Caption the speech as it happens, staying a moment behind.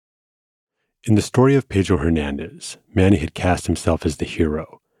In the story of Pedro Hernandez, Manny had cast himself as the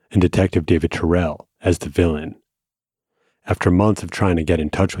hero and Detective David Terrell as the villain. After months of trying to get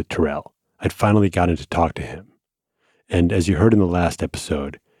in touch with Terrell, I'd finally gotten to talk to him. And as you heard in the last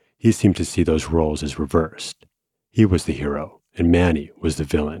episode, he seemed to see those roles as reversed. He was the hero, and Manny was the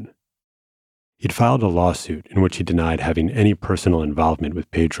villain. He'd filed a lawsuit in which he denied having any personal involvement with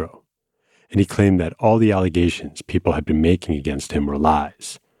Pedro, and he claimed that all the allegations people had been making against him were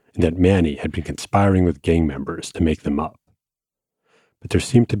lies, and that Manny had been conspiring with gang members to make them up. But there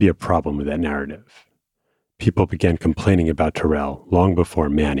seemed to be a problem with that narrative. People began complaining about Terrell long before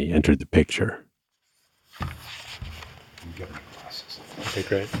Manny entered the picture. Okay,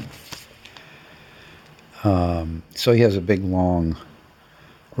 great. So he has a big, long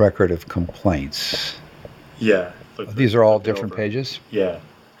record of complaints. Yeah. These are all different pages? Yeah.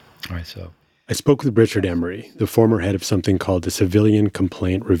 All right, so. I spoke with Richard Emery, the former head of something called the Civilian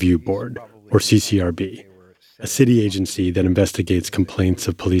Complaint Review Board, or CCRB, a city agency that investigates complaints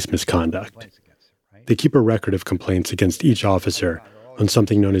of police misconduct. They keep a record of complaints against each officer on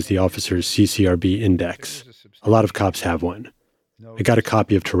something known as the Officer's CCRB Index. A lot of cops have one. I got a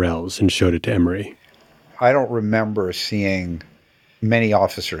copy of Terrell's and showed it to Emery. I don't remember seeing many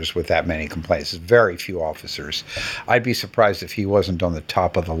officers with that many complaints. Very few officers. I'd be surprised if he wasn't on the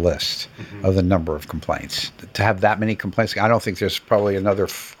top of the list of the number of complaints. To have that many complaints, I don't think there's probably another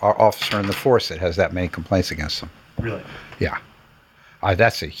officer in the force that has that many complaints against him. Really? Yeah.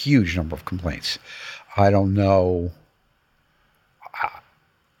 That's a huge number of complaints. I don't know.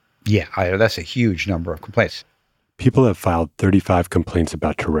 That's a huge number of complaints. People have filed 35 complaints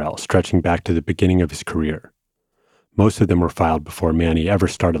about Terrell, stretching back to the beginning of his career. Most of them were filed before Manny ever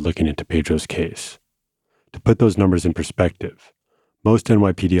started looking into Pedro's case. To put those numbers in perspective, most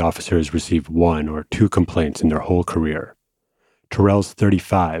NYPD officers receive 1 or 2 complaints in their whole career. Terrell's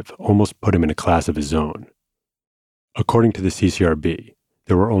 35 almost put him in a class of his own. According to the CCRB,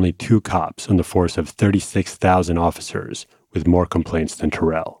 there were only 2 cops on the force of 36,000 officers with more complaints than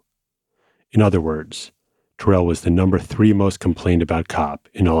Terrell. In other words, Terrell was the number 3 most complained about cop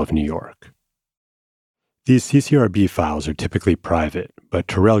in all of New York. These CCRB files are typically private, but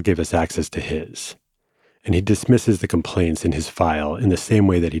Terrell gave us access to his. And he dismisses the complaints in his file in the same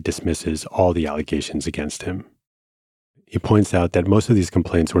way that he dismisses all the allegations against him. He points out that most of these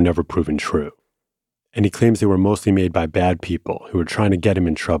complaints were never proven true. And he claims they were mostly made by bad people who were trying to get him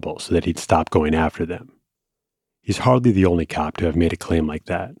in trouble so that he'd stop going after them. He's hardly the only cop to have made a claim like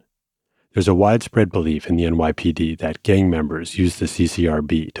that. There's a widespread belief in the NYPD that gang members use the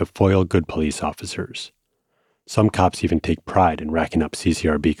CCRB to foil good police officers. Some cops even take pride in racking up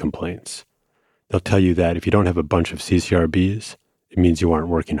CCRB complaints. They'll tell you that if you don't have a bunch of CCRBs, it means you aren't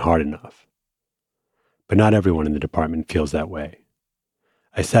working hard enough. But not everyone in the department feels that way.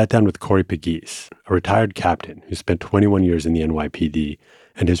 I sat down with Corey Pegues, a retired captain who spent 21 years in the NYPD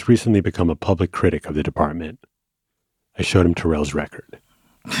and has recently become a public critic of the department. I showed him Terrell's record.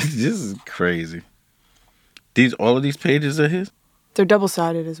 This is crazy. All of these pages are his? They're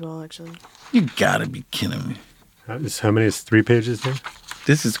double-sided as well, actually. You gotta be kidding me. How many is 3 pages here?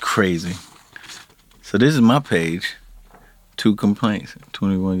 This is crazy. So this is my page. 2 complaints,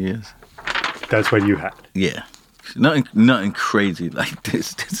 21 years. That's what you had? Yeah. Nothing crazy like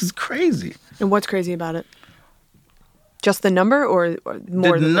this. This is crazy. And what's crazy about it? Just the number or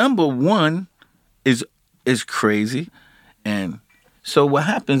more? The number 1 is crazy. And so what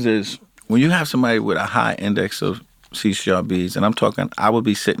happens is when you have somebody with a high index of CCRBs, and I'm talking, I would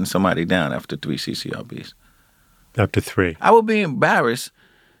be sitting somebody down after 3 CCRBs. After 3. I would be embarrassed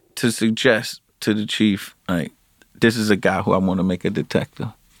to suggest to the chief, like, this is a guy who I want to make a detective.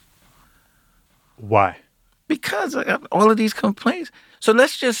 Why? Because I got all of these complaints. So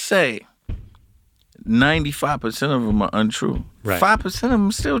let's just say 95% of them are untrue. Right. 5% of them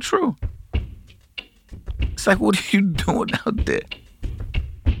are still true. It's like, what are you doing out there?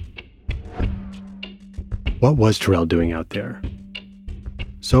 What was Terrell doing out there?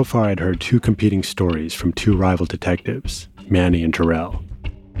 So far, I'd heard 2 competing stories from 2 rival detectives, Manny and Terrell.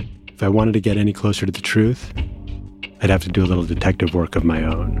 If I wanted to get any closer to the truth, I'd have to do a little detective work of my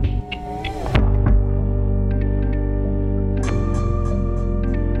own.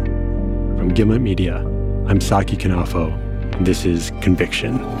 From Gimlet Media, I'm Saki Kanafo, and this is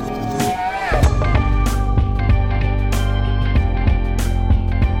Conviction.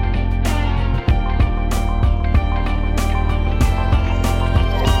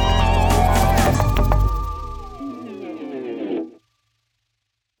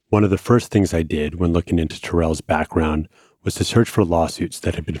 One of the first things I did when looking into Terrell's background was to search for lawsuits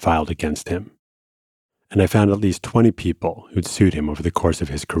that had been filed against him. And I found at least 20 people who'd sued him over the course of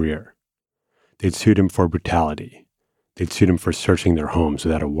his career. They'd sued him for brutality. They'd sued him for searching their homes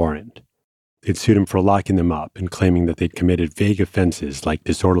without a warrant. They'd sued him for locking them up and claiming that they'd committed vague offenses like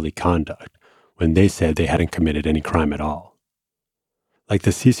disorderly conduct when they said they hadn't committed any crime at all. Like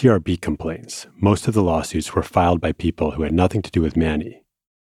the CCRB complaints, most of the lawsuits were filed by people who had nothing to do with Manny.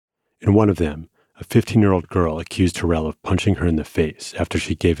 In one of them, a 15-year-old girl accused Terrell of punching her in the face after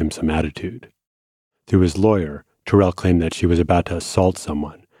she gave him some attitude. Through his lawyer, Terrell claimed that she was about to assault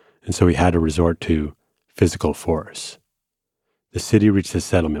someone, and so he had to resort to physical force. The city reached a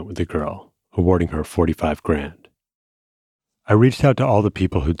settlement with the girl, awarding her $45,000. I reached out to all the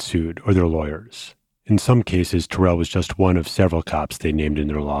people who'd sued or their lawyers. In some cases, Terrell was just one of several cops they named in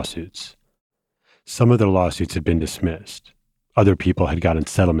their lawsuits. Some of their lawsuits had been dismissed. Other people had gotten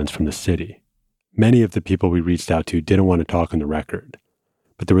settlements from the city. Many of the people we reached out to didn't want to talk on the record.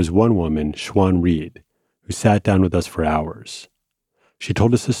 But there was one woman, Schwan Reed, who sat down with us for hours. She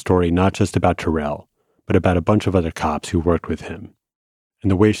told us a story not just about Terrell, but about a bunch of other cops who worked with him. And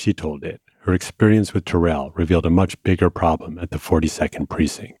the way she told it, her experience with Terrell revealed a much bigger problem at the 42nd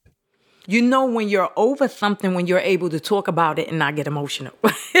Precinct. You know when you're over something, when you're able to talk about it and not get emotional.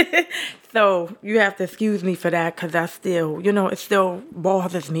 So you have to excuse me for that because I still, it still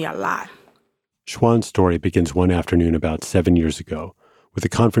bothers me a lot. Schwan's story begins one afternoon about 7 years ago with a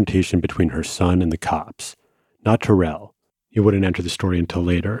confrontation between her son and the cops. Not Terrell. He wouldn't enter the story until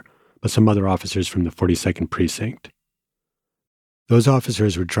later, but some other officers from the 42nd Precinct. Those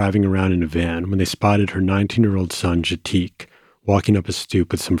officers were driving around in a van when they spotted her 19-year-old son, Jatik, walking up a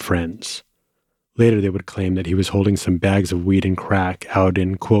stoop with some friends. Later, they would claim that he was holding some bags of weed and crack out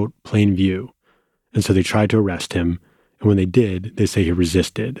in, quote, plain view. And so they tried to arrest him, and when they did, they say he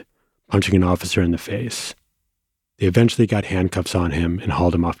resisted, punching an officer in the face. They eventually got handcuffs on him and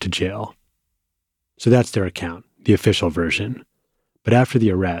hauled him off to jail. So that's their account, the official version. But after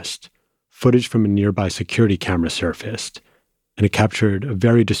the arrest, footage from a nearby security camera surfaced, and it captured a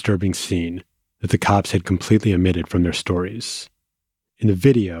very disturbing scene that the cops had completely omitted from their stories. In the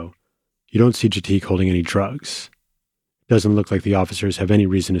video, you don't see Jatik holding any drugs. It doesn't look like the officers have any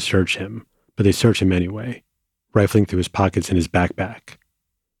reason to search him, but they search him anyway, rifling through his pockets and his backpack.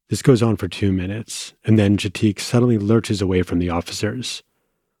 This goes on for 2 minutes, and then Jatik suddenly lurches away from the officers.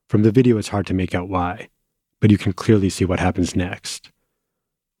 From the video, it's hard to make out why, but you can clearly see what happens next.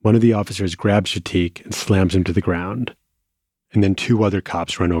 One of the officers grabs Jatik and slams him to the ground, and then 2 other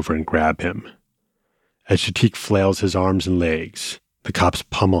cops run over and grab him. As Jatik flails his arms and legs, the cops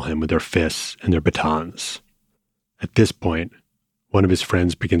pummel him with their fists and their batons. At this point, one of his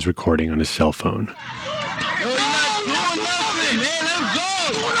friends begins recording on his cell phone. Yo, you're not doing nothing, man. Let's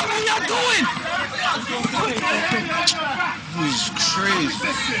go. What are y'all doing? This is crazy.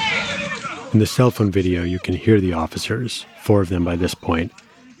 In the cell phone video, you can hear the officers, 4 of them by this point,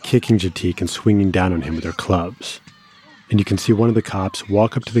 kicking Jatik and swinging down on him with their clubs. And you can see one of the cops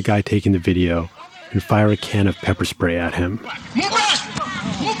walk up to the guy taking the video and fire a can of pepper spray at him. Move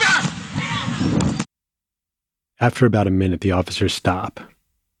back! Move back! After about a minute, the officers stop.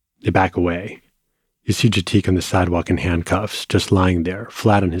 They back away. You see Jatik on the sidewalk in handcuffs, just lying there,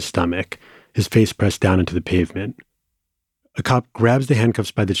 flat on his stomach, his face pressed down into the pavement. A cop grabs the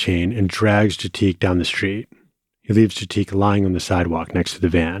handcuffs by the chain and drags Jatik down the street. He leaves Jatik lying on the sidewalk next to the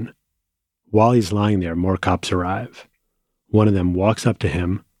van. While he's lying there, more cops arrive. One of them walks up to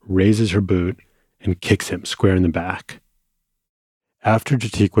him, raises her boot, and kicks him square in the back. After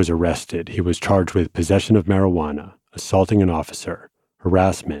Jatik was arrested, he was charged with possession of marijuana, assaulting an officer,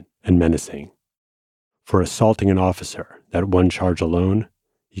 harassment, and menacing. For assaulting an officer, that one charge alone,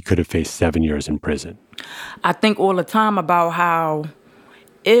 he could have faced 7 years in prison. I think all the time about how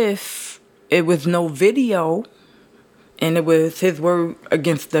if it was no video and it was his word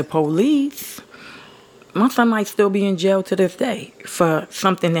against the police, my son might still be in jail to this day for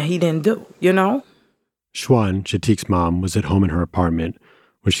something that he didn't do, Schwan, Jatik's mom, was at home in her apartment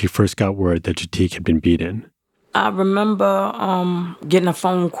when she first got word that Jatik had been beaten. I remember getting a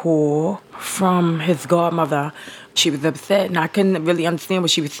phone call from his godmother. She was upset, and I couldn't really understand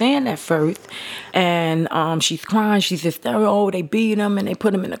what she was saying at first. And she's crying. She says, "Oh, they beat him, and they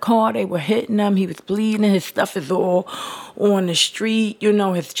put him in the car. They were hitting him. He was bleeding. His stuff is all on the street,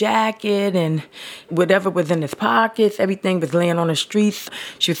 his jacket and whatever was in his pockets. Everything was laying on the streets."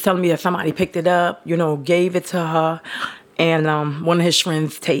 She was telling me that somebody picked it up, gave it to her. And one of his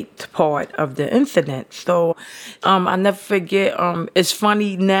friends taped part of the incident. So I never forget. It's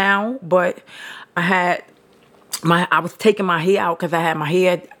funny now, but I was taking my hair out because I had my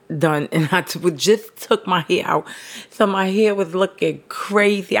hair done, and I just took my hair out. So my hair was looking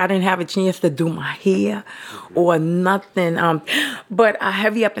crazy. I didn't have a chance to do my hair or nothing. But I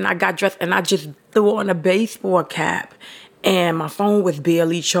hurried up and I got dressed and I just threw on a baseball cap. And my phone was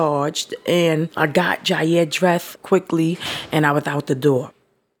barely charged. And I got Jair dressed quickly and I was out the door.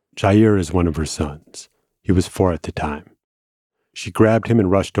 Jair is one of her sons. He was 4 at the time. She grabbed him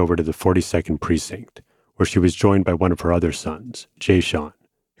and rushed over to the 42nd precinct, where she was joined by one of her other sons, Jay-Sean,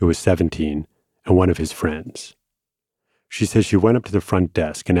 who was 17, and one of his friends. She says she went up to the front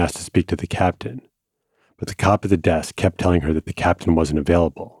desk and asked to speak to the captain, but the cop at the desk kept telling her that the captain wasn't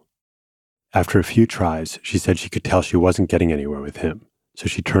available. After a few tries, she said she could tell she wasn't getting anywhere with him, so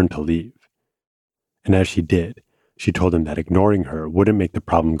she turned to leave. And as she did, she told him that ignoring her wouldn't make the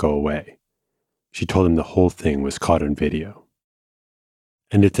problem go away. She told him the whole thing was caught on video.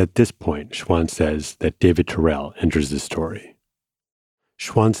 And it's at this point, Schwann says, that David Terrell enters the story.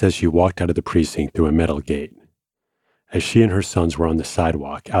 Schwann says she walked out of the precinct through a metal gate. As she and her sons were on the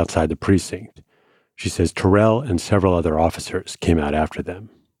sidewalk outside the precinct, she says Terrell and several other officers came out after them.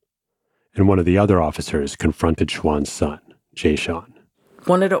 And one of the other officers confronted Schwann's son, Jay-Sean.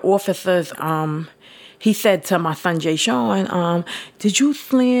 One of the officers, he said to my son Jay-Sean, did you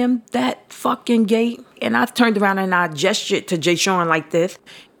slam that fucking gate? And I turned around and I gestured to Jay-Sean like this.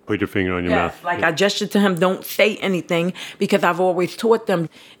 Put your finger on your mouth. Like I gestured to him, don't say anything, because I've always taught them,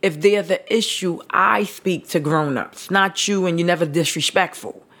 if there's an issue, I speak to grown-ups, not you, and you're never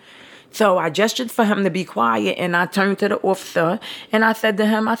disrespectful. So I gestured for him to be quiet, and I turned to the officer, and I said to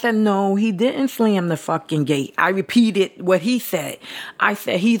him, no, he didn't slam the fucking gate. I repeated what he said. I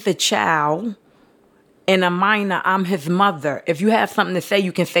said, he's a child and a minor. I'm his mother. If you have something to say,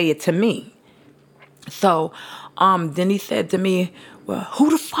 you can say it to me. So then he said to me, well, who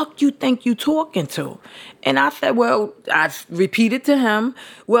the fuck you think you talking to? And I said, well, I repeated to him,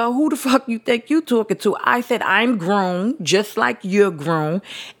 well, who the fuck you think you talking to? I said, I'm grown, just like you're grown.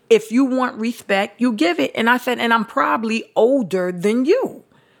 If you want respect, you give it. And I said, and I'm probably older than you.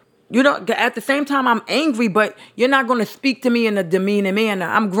 You know, at the same time, I'm angry, but you're not going to speak to me in a demeaning manner.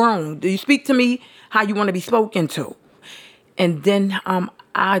 I'm grown. Do you speak to me how you want to be spoken to? And then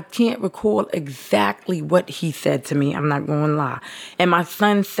I can't recall exactly what he said to me. I'm not going to lie. And my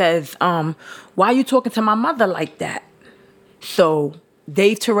son says, why are you talking to my mother like that? So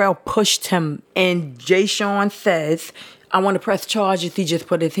Dave Terrell pushed him, and Jay-Sean says, I want to press charges. He just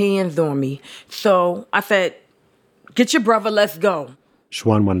put his hands on me. So I said, get your brother, let's go.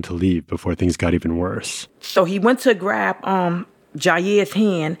 Schwann wanted to leave before things got even worse. So he went to grab Jair's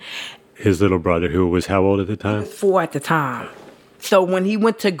hand. His little brother, who was how old at the time? 4 at the time. So when he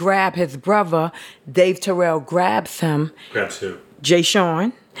went to grab his brother, Dave Terrell grabs him. Grabs who?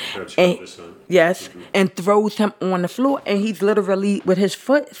 Jay-Sean. Grabs his son. Yes, and throws him on the floor. And he's literally, with his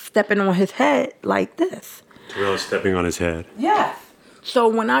foot, stepping on his head like this. Terrell is stepping on his head. Yes. So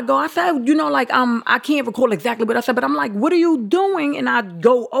when I go, I said, I can't recall exactly what I said, but I'm like, what are you doing? And I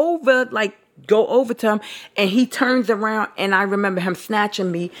go over to him, and he turns around, and I remember him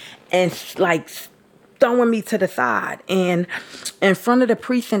snatching me and throwing me to the side. And in front of the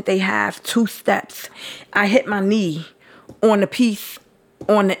precinct, they have 2 steps. I hit my knee on the piece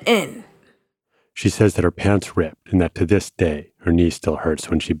on the end. She says that her pants ripped and that to this day, her knee still hurts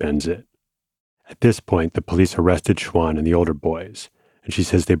when she bends it. At this point, the police arrested Schwann and the older boys, and she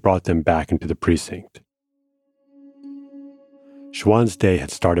says they brought them back into the precinct. Schwann's day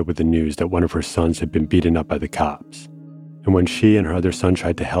had started with the news that one of her sons had been beaten up by the cops. And when she and her other son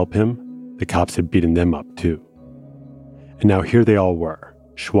tried to help him, the cops had beaten them up too. And now here they all were,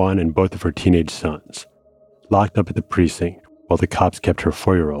 Schwann and both of her teenage sons, locked up at the precinct while the cops kept her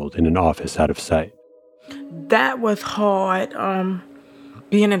 4-year-old in an office out of sight. That was hard,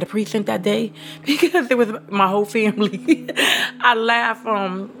 being in the precinct that day, because it was my whole family. I laugh,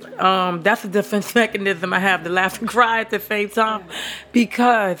 that's a defense mechanism I have, to laugh and cry at the same time,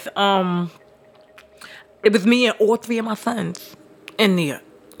 because it was me and all 3 of my sons in there.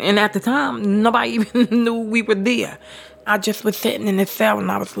 And at the time, nobody even knew we were there. I just was sitting in the cell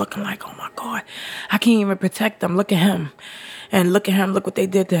and I was looking like, oh my God, I can't even protect them. Look at him. And look at him, look what they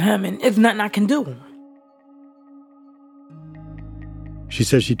did to him. And there's nothing I can do. She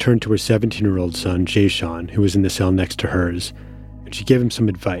says she turned to her 17-year-old son, Jay-Sean, who was in the cell next to hers, and she gave him some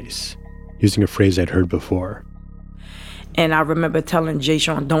advice, using a phrase I'd heard before. And I remember telling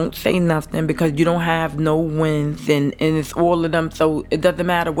Jay-Sean, don't say nothing because you don't have no wins, and it's all of them, so it doesn't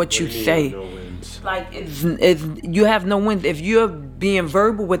matter what you say. No wins? Like, it's you have no wins. If you're being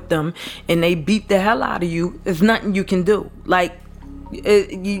verbal with them and they beat the hell out of you, there's nothing you can do. Like,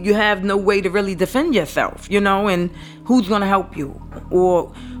 you have no way to really defend yourself, and who's going to help you? Or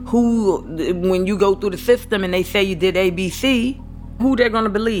who, when you go through the system and they say you did ABC, who they're going to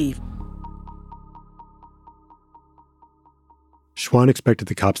believe? Schwann expected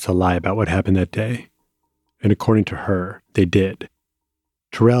the cops to lie about what happened that day. And according to her, they did.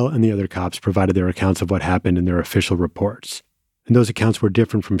 Terrell and the other cops provided their accounts of what happened in their official reports. And those accounts were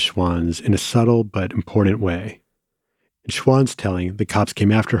different from Schwann's in a subtle but important way. In Schwann's telling, the cops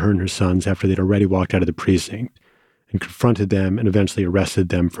came after her and her sons after they'd already walked out of the precinct and confronted them and eventually arrested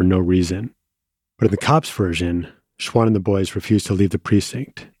them for no reason. But in the cops' version, Schwann and the boys refused to leave the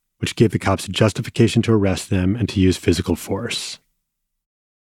precinct, which gave the cops a justification to arrest them and to use physical force.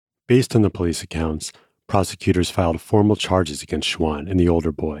 Based on the police accounts, prosecutors filed formal charges against Schwann and the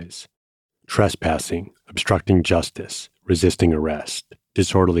older boys: trespassing, obstructing justice, resisting arrest,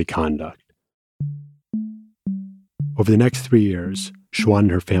 disorderly conduct. Over the next 3 years, Schwann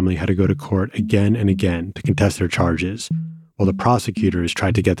and her family had to go to court again and again to contest their charges, while the prosecutors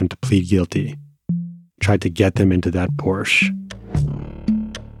tried to get them to plead guilty, tried to get them into that Porsche.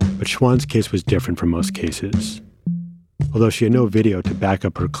 But Schwann's case was different from most cases. Although she had no video to back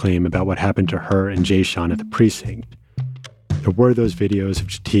up her claim about what happened to her and Jay-Sean at the precinct, there were those videos of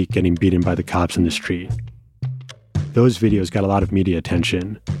Jatik getting beaten by the cops in the street. Those videos got a lot of media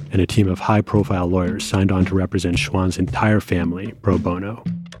attention, and a team of high-profile lawyers signed on to represent Schwann's entire family pro bono.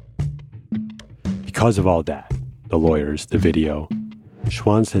 Because of all that, the lawyers, the video,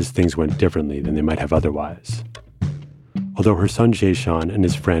 Schwann says things went differently than they might have otherwise. Although her son Jay-Sean and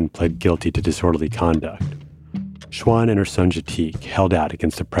his friend pled guilty to disorderly conduct, Schwann and her son Jatik held out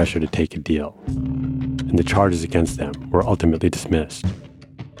against the pressure to take a deal, and the charges against them were ultimately dismissed.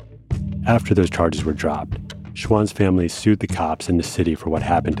 After those charges were dropped, Schwann's family sued the cops and the city for what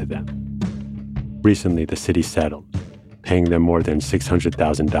happened to them. Recently, the city settled, paying them more than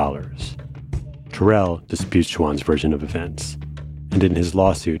 $600,000. Terrell disputes Schwann's version of events, and in his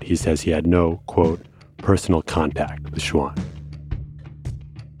lawsuit, he says he had no, quote, personal contact with Schwann.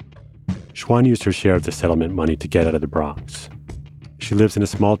 Schwann used her share of the settlement money to get out of the Bronx. She lives in a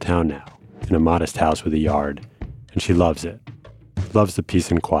small town now, in a modest house with a yard, and she loves it. Loves the peace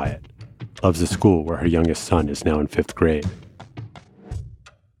and quiet. Loves the school where her youngest son is now in 5th grade.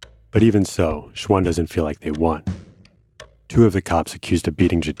 But even so, Schwann doesn't feel like they won. 2 of the cops accused of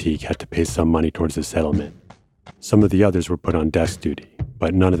beating Jatik had to pay some money towards the settlement. Some of the others were put on desk duty,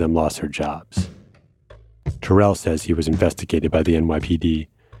 but none of them lost their jobs. Terrell says he was investigated by the NYPD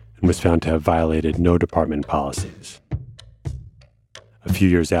and was found to have violated no department policies. A few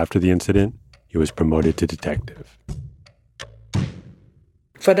years after the incident, he was promoted to detective.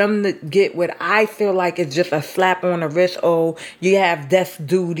 For them to get what I feel like is just a slap on the wrist, oh, you have desk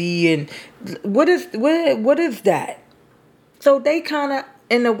duty, and what is that? So they kind of,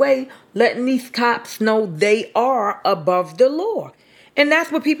 in a way, letting these cops know they are above the law. And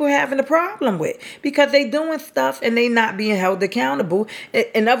that's what people are having a problem with, because they doing stuff and they not being held accountable.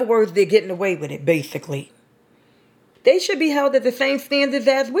 In other words, they're getting away with it, basically. They should be held at the same standards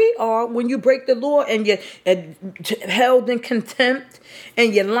as we are when you break the law and you're held in contempt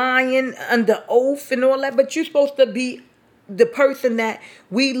and you're lying under oath and all that. But you're supposed to be the person that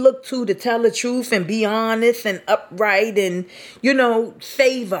we look to tell the truth and be honest and upright and,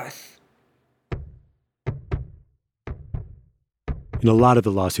 save us. In a lot of the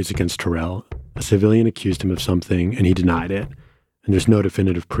lawsuits against Terrell, a civilian accused him of something and he denied it, and there's no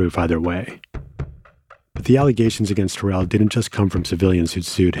definitive proof either way. But the allegations against Terrell didn't just come from civilians who'd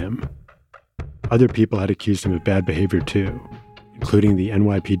sued him. Other people had accused him of bad behavior too, including the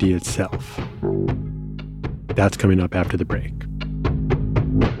NYPD itself. That's coming up after the break.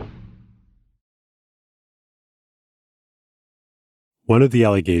 One of the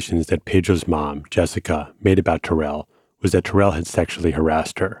allegations that Pedro's mom, Jessica, made about Terrell was that Terrell had sexually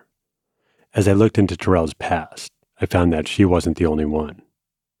harassed her. As I looked into Terrell's past, I found that she wasn't the only one.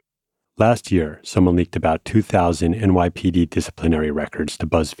 Last year, someone leaked about 2,000 NYPD disciplinary records to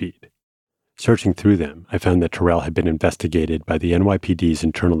BuzzFeed. Searching through them, I found that Terrell had been investigated by the NYPD's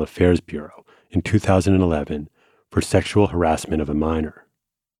Internal Affairs Bureau in 2011 for sexual harassment of a minor.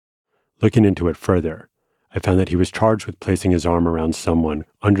 Looking into it further, I found that he was charged with placing his arm around someone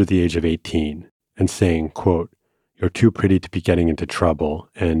under the age of 18 and saying, quote, "You're too pretty to be getting into trouble,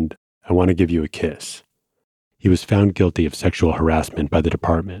 and I want to give you a kiss." He was found guilty of sexual harassment by the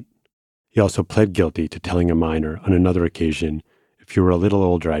department. He also pled guilty to telling a minor on another occasion, "If you were a little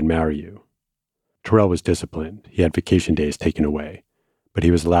older, I'd marry you." Terrell was disciplined. He had vacation days taken away, but he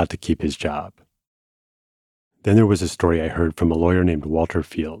was allowed to keep his job. Then there was a story I heard from a lawyer named Walter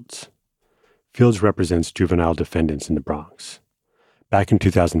Fields. Fields represents juvenile defendants in the Bronx. Back in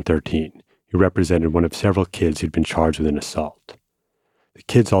 2013, he represented one of several kids who'd been charged with an assault. The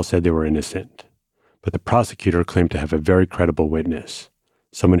kids all said they were innocent, but the prosecutor claimed to have a very credible witness,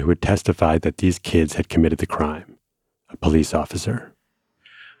 someone who had testified that these kids had committed the crime, a police officer.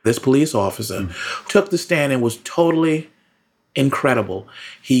 This police officer took the stand and was totally incredible.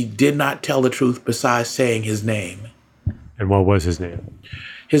 He did not tell the truth besides saying his name. And what was his name?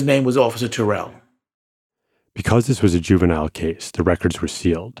 His name was Officer Terrell. Because this was a juvenile case, the records were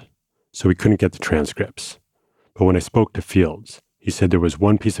sealed, so we couldn't get the transcripts. But when I spoke to Fields, he said there was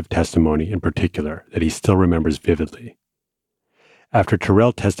one piece of testimony in particular that he still remembers vividly. After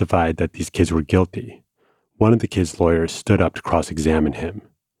Terrell testified that these kids were guilty, one of the kids' lawyers stood up to cross-examine him,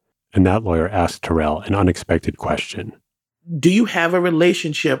 and that lawyer asked Terrell an unexpected question. Do you have a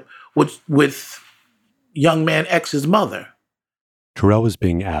relationship with young man X's mother? Terrell was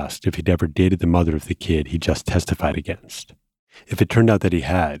being asked if he'd ever dated the mother of the kid he just testified against. If it turned out that he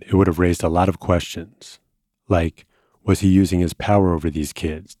had, it would have raised a lot of questions, like, was he using his power over these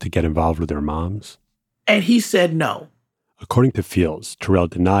kids to get involved with their moms? And he said no. According to Fields, Terrell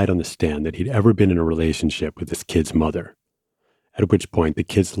denied on the stand that he'd ever been in a relationship with this kid's mother, at which point the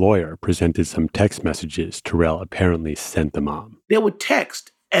kid's lawyer presented some text messages Terrell apparently sent the mom. There were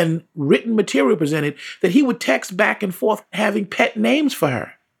text and written material presented that he would text back and forth having pet names for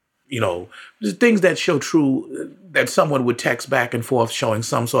her. You know, things that show true, that someone would text back and forth showing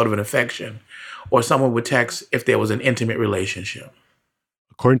some sort of an affection, or someone would text if there was an intimate relationship.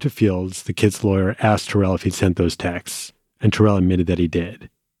 According to Fields, the kid's lawyer asked Terrell if he'd sent those texts, and Terrell admitted that he did.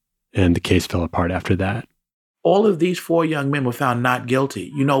 And the case fell apart after that. All of these 4 young men were found not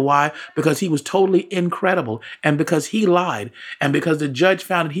guilty. You know why? Because he was totally incredible, and because he lied, and because the judge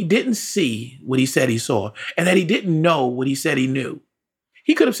found that he didn't see what he said he saw, and that he didn't know what he said he knew.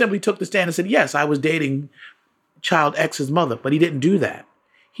 He could have simply took the stand and said, yes, I was dating child X's mother, but he didn't do that.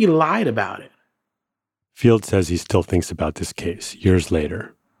 He lied about it. Fields says he still thinks about this case years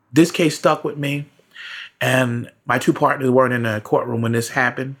later. This case stuck with me, and my 2 partners weren't in the courtroom when this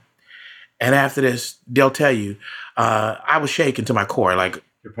happened. And after this, they'll tell you, I was shaken to my core. Like,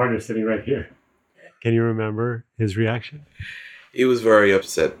 your partner's sitting right here. Can you remember his reaction? He was very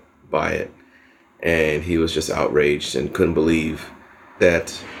upset by it. And he was just outraged and couldn't believe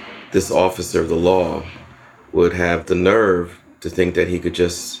that this officer of the law would have the nerve to think that he could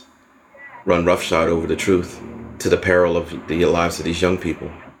just run roughshod over the truth to the peril of the lives of these young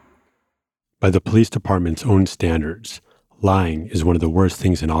people. By the police department's own standards, lying is one of the worst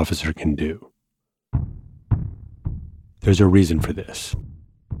things an officer can do. There's a reason for this.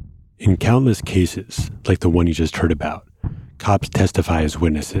 In countless cases, like the one you just heard about, cops testify as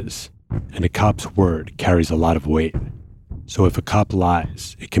witnesses, and a cop's word carries a lot of weight. So if a cop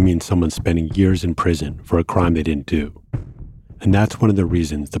lies, it can mean someone spending years in prison for a crime they didn't do. And that's one of the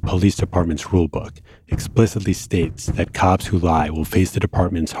reasons the police department's rulebook explicitly states that cops who lie will face the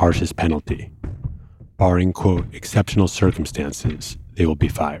department's harshest penalty. Barring, quote, exceptional circumstances, they will be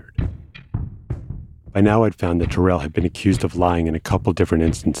fired. By now I'd found that Terrell had been accused of lying in a couple different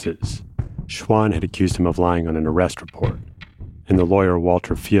instances. Schwann had accused him of lying on an arrest report, and the lawyer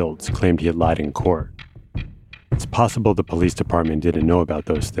Walter Fields claimed he had lied in court. It's possible the police department didn't know about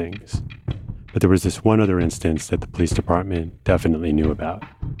those things, but there was this one other instance that the police department definitely knew about,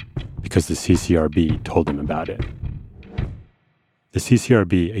 because the CCRB told them about it. The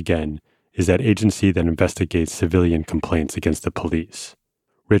CCRB, again, is that agency that investigates civilian complaints against the police.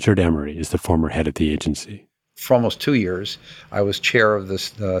 Richard Emery is the former head of the agency. For almost 2 years, I was chair of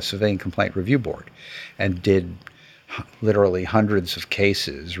the Civilian Complaint Review Board and did literally hundreds of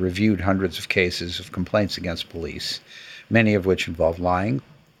cases, reviewed hundreds of cases of complaints against police, many of which involved lying.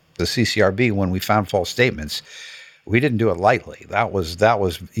 The CCRB, when we found false statements, we didn't do it lightly. That was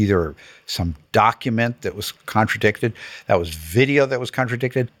either some document that was contradicted, that was video that was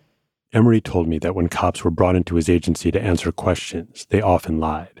contradicted. Emery told me that when cops were brought into his agency to answer questions, they often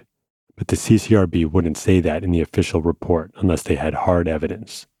lied. But the CCRB wouldn't say that in the official report unless they had hard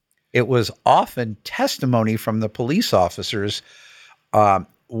evidence. It was often testimony from the police officers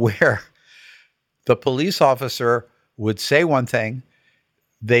where the police officer would say one thing,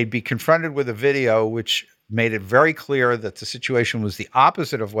 they'd be confronted with a video which made it very clear that the situation was the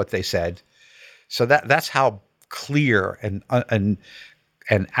opposite of what they said. So that's how clear and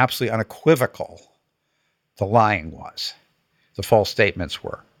absolutely unequivocal the lying was, the false statements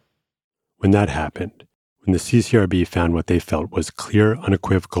were. When that happened, when the CCRB found what they felt was clear,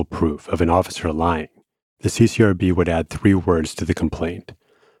 unequivocal proof of an officer lying, the CCRB would add 3 words to the complaint: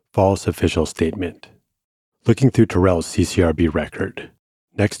 false official statement. Looking through Terrell's CCRB record,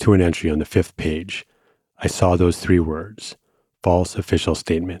 next to an entry on the 5th page, I saw those 3 words: false official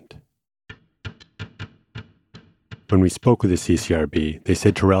statement. When we spoke with the CCRB, they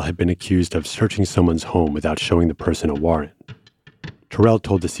said Terrell had been accused of searching someone's home without showing the person a warrant. Terrell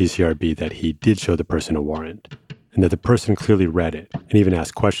told the CCRB that he did show the person a warrant, and that the person clearly read it and even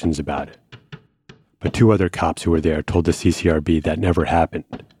asked questions about it. But 2 other cops who were there told the CCRB that never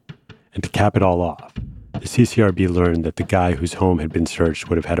happened. And to cap it all off, the CCRB learned that the guy whose home had been searched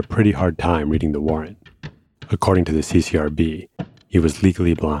would have had a pretty hard time reading the warrant. According to the CCRB, he was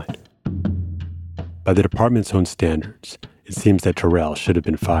legally blind. By the department's own standards, it seems that Terrell should have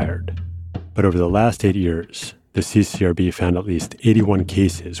been fired. But over the last 8 years, the CCRB found at least 81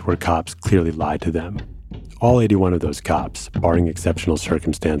 cases where cops clearly lied to them. All 81 of those cops, barring exceptional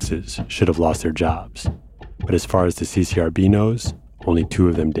circumstances, should have lost their jobs. But as far as the CCRB knows, only 2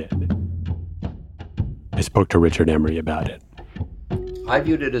 of them did. I spoke to Richard Emery about it. I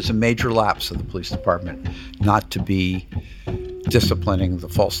viewed it as a major lapse of the police department not to be disciplining the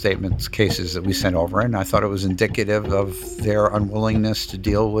false statements cases that we sent over, and I thought it was indicative of their unwillingness to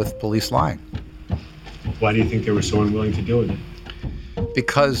deal with police lying. Why do you think they were so unwilling to deal with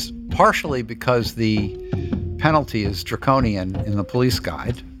it? Partially because the penalty is draconian in the police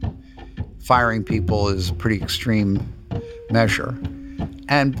guide. Firing people is a pretty extreme measure.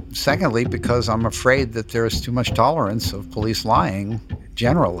 And secondly, because I'm afraid that there's too much tolerance of police lying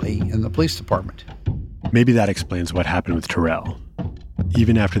generally in the police department. Maybe that explains what happened with Terrell.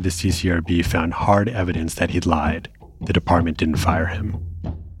 Even after the CCRB found hard evidence that he'd lied, the department didn't fire him.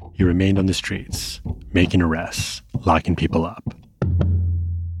 He remained on the streets, making arrests, locking people up.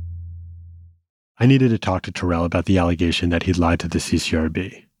 I needed to talk to Terrell about the allegation that he'd lied to the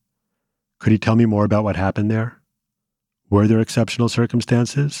CCRB. Could he tell me more about what happened there? Were there exceptional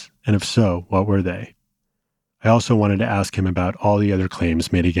circumstances? And if so, what were they? I also wanted to ask him about all the other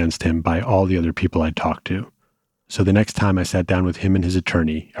claims made against him by all the other people I'd talked to. So the next time I sat down with him and his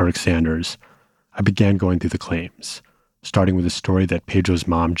attorney, Eric Sanders, I began going through the claims, starting with a story that Pedro's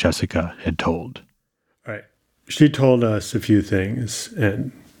mom, Jessica, had told. All right. She told us a few things,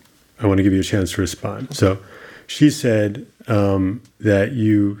 and I want to give you a chance to respond. So she said that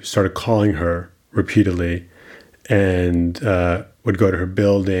you started calling her repeatedly and would go to her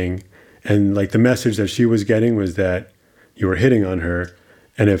building. And like the message that she was getting was that you were hitting on her.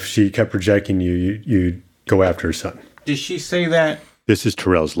 And if she kept rejecting you, you'd go after her son. Did she say that? This is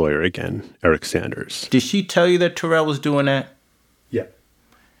Terrell's lawyer again, Eric Sanders. Did she tell you that Terrell was doing that? Yeah.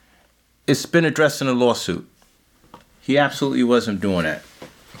 It's been addressed in a lawsuit. He absolutely wasn't doing that.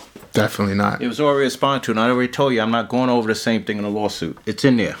 Definitely not. It was already responded to, and I already told you I'm not going over the same thing in a lawsuit. It's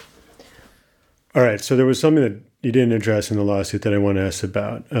in there. All right, so there was something that you didn't address in the lawsuit that I want to ask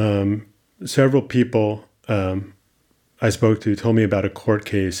about. Several people I spoke to told me about a court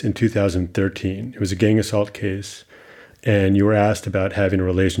case in 2013. It was a gang assault case, and you were asked about having a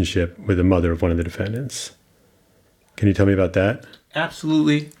relationship with the mother of one of the defendants. Can you tell me about that?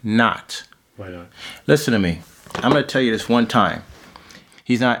 Absolutely not. Why not? Listen to me. I'm going to tell you this one time.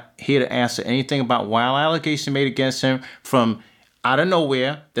 He's not here to answer anything about wild allegations made against him from out of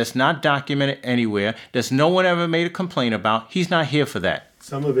nowhere, that's not documented anywhere, that's no one ever made a complaint about. He's not here for that.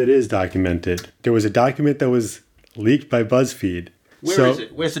 Some of it is documented. There was a document that was leaked by BuzzFeed. Where is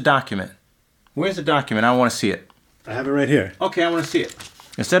it? Where's the document? Where's the document? I want to see it. I have it right here. Okay, I want to see it.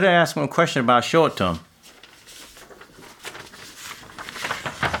 Instead of asking him a question about short term.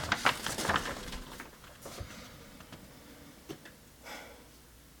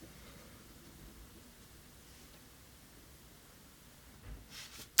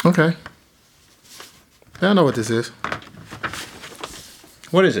 Okay. I know what this is.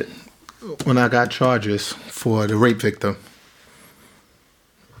 What is it? When I got charges for the rape victim,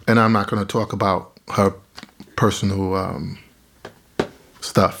 and I'm not going to talk about her personal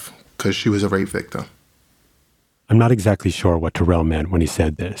stuff because she was a rape victim. I'm not exactly sure what Terrell meant when he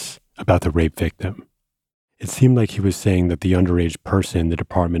said this about the rape victim. It seemed like he was saying that the underage person the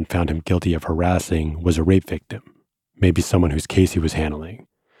department found him guilty of harassing was a rape victim, maybe someone whose case he was handling,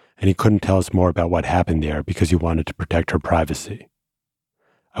 and he couldn't tell us more about what happened there because he wanted to protect her privacy.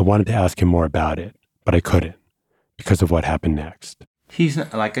 I wanted to ask him more about it, but I couldn't because of what happened next. He's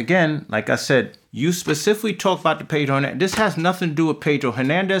not, like I said, you specifically talk about the Pedro Hernandez. This has nothing to do with Pedro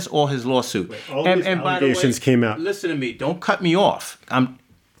Hernandez or his lawsuit. Wait, all these allegations came out. Listen to me. Don't cut me off.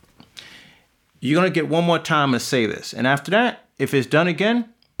 You're going to get one more time to say this. And after that, if it's done again,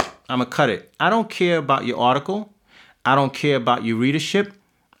 I'm going to cut it. I don't care about your article. I don't care about your readership.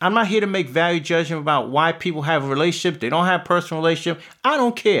 I'm not here to make value judgment about why people have a relationship. They don't have personal relationship. I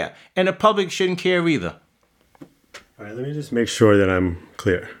don't care. And the public shouldn't care either. All right, let me just make sure that I'm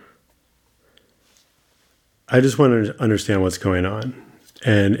clear. I just want to understand what's going on.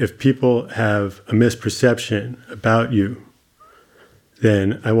 And if people have a misperception about you,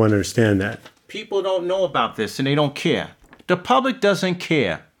 then I want to understand that. People don't know about this and they don't care. The public doesn't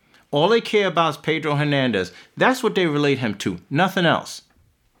care. All they care about is Pedro Hernandez. That's what they relate him to, nothing else.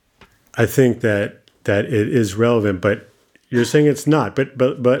 I think that it is relevant, but you're saying it's not. But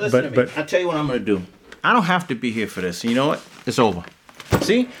I'll tell you what I'm going to do. I don't have to be here for this. And you know what? It's over.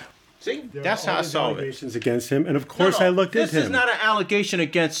 See? That's how I solve it. Allegations against him, and of course I looked into him. This is not an allegation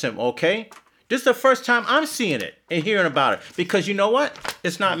against him, okay? This is the first time I'm seeing it and hearing about it. Because you know what?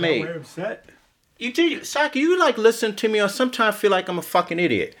 It's not made. We're upset. Saki, you like listen to me or sometimes feel like I'm a fucking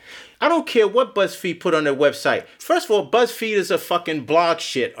idiot. I don't care what BuzzFeed put on their website. First of all, BuzzFeed is a fucking blog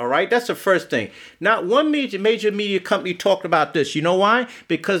shit, all right? That's the first thing. Not one major media company talked about this. You know why?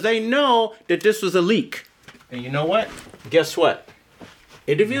 Because they know that this was a leak. And you know what? Guess what?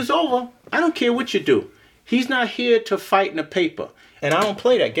 Interview's over. I don't care what you do. He's not here to fight in the paper. And I don't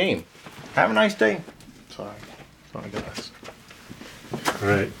play that game. Have a nice day. Sorry, guys. All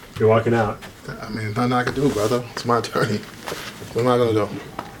right, you're walking out. I mean, nothing I can do, brother. It's my attorney. What am I gonna do?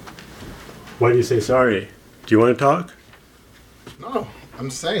 Why do you say sorry? Do you want to talk? No, I'm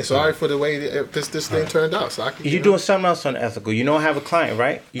saying sorry for the way this thing turned out. So You're doing something else unethical. You know I have a client,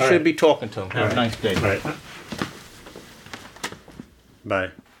 right? You should be talking to him. Have a nice day. All right.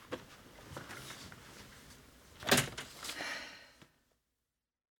 Bye.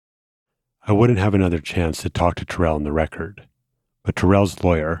 I wouldn't have another chance to talk to Terrell on the record, but Terrell's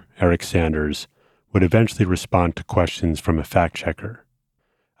lawyer, Eric Sanders, would eventually respond to questions from a fact checker.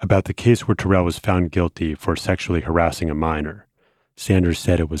 About the case where Terrell was found guilty for sexually harassing a minor, Sanders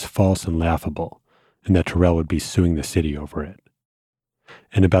said it was false and laughable, and that Terrell would be suing the city over it.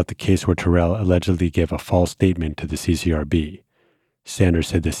 And about the case where Terrell allegedly gave a false statement to the CCRB, Sanders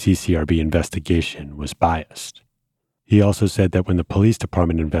said the CCRB investigation was biased. He also said that when the police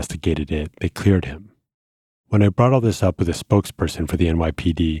department investigated it, they cleared him. When I brought all this up with a spokesperson for the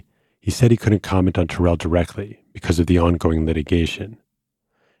NYPD, he said he couldn't comment on Terrell directly because of the ongoing litigation.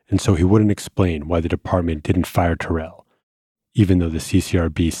 And so he wouldn't explain why the department didn't fire Terrell, even though the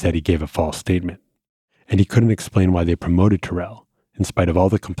CCRB said he gave a false statement. And he couldn't explain why they promoted Terrell, in spite of all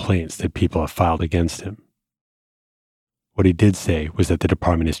the complaints that people have filed against him. What he did say was that the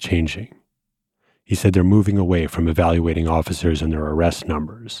department is changing. He said they're moving away from evaluating officers and their arrest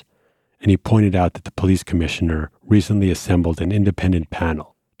numbers, and he pointed out that the police commissioner recently assembled an independent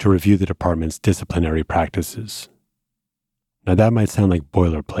panel to review the department's disciplinary practices. Now that might sound like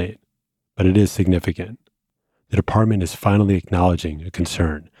boilerplate, but it is significant. The department is finally acknowledging a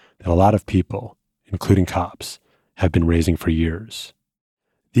concern that a lot of people, including cops, have been raising for years.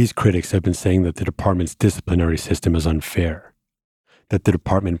 These critics have been saying that the department's disciplinary system is unfair, that the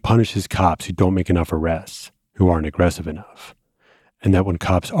department punishes cops who don't make enough arrests, who aren't aggressive enough, and that when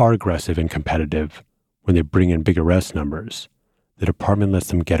cops are aggressive and competitive, when they bring in big arrest numbers, the department lets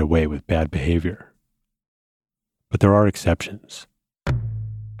them get away with bad behavior. But there are exceptions.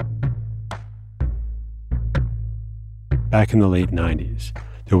 Back in the late 90s,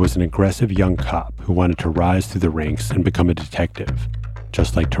 there was an aggressive young cop who wanted to rise through the ranks and become a detective,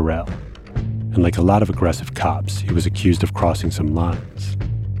 just like Terrell. And like a lot of aggressive cops, he was accused of crossing some lines.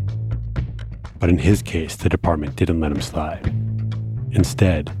 But in his case, the department didn't let him slide.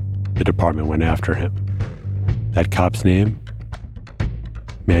 Instead, the department went after him. That cop's name?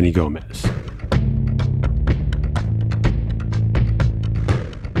 Manny Gomez.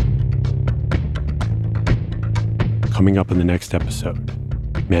 Coming up in the next episode,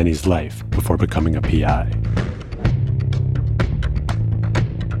 Manny's life before becoming a PI.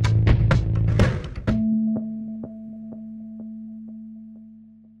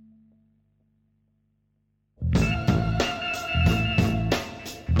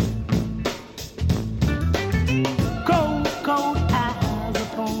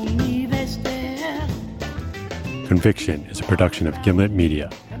 Conviction is a production of Gimlet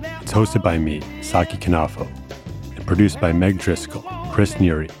Media. It's hosted by me, Saki Kanafo, and produced by Meg Driscoll, Chris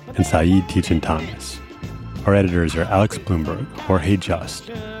Neary, and Saeed Teachin-Thomas. Our editors are Alex Bloomberg, Jorge Just,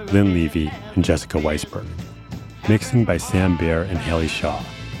 Lynn Levy, and Jessica Weisberg. Mixing by Sam Baer and Haley Shaw.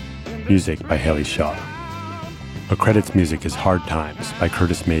 Music by Haley Shaw. Our credits music is Hard Times by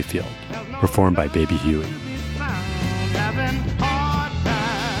Curtis Mayfield, performed by Baby Huey.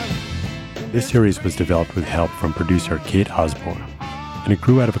 This series was developed with help from producer Kate Osborne, and it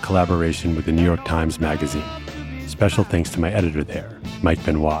grew out of a collaboration with the New York Times Magazine. Special thanks to my editor there, Mike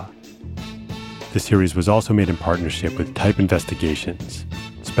Benoit. The series was also made in partnership with Type Investigations.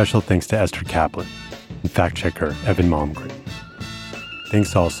 Special thanks to Esther Kaplan and fact-checker Evan Malmgren.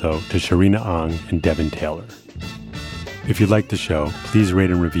 Thanks also to Sharina Ong and Devin Taylor. If you like the show, please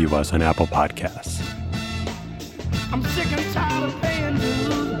rate and review us on Apple Podcasts. I'm sick and tired of paying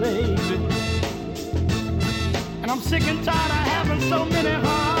dues, baby. And I'm sick and tired of having so many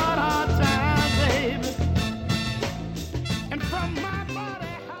hearts.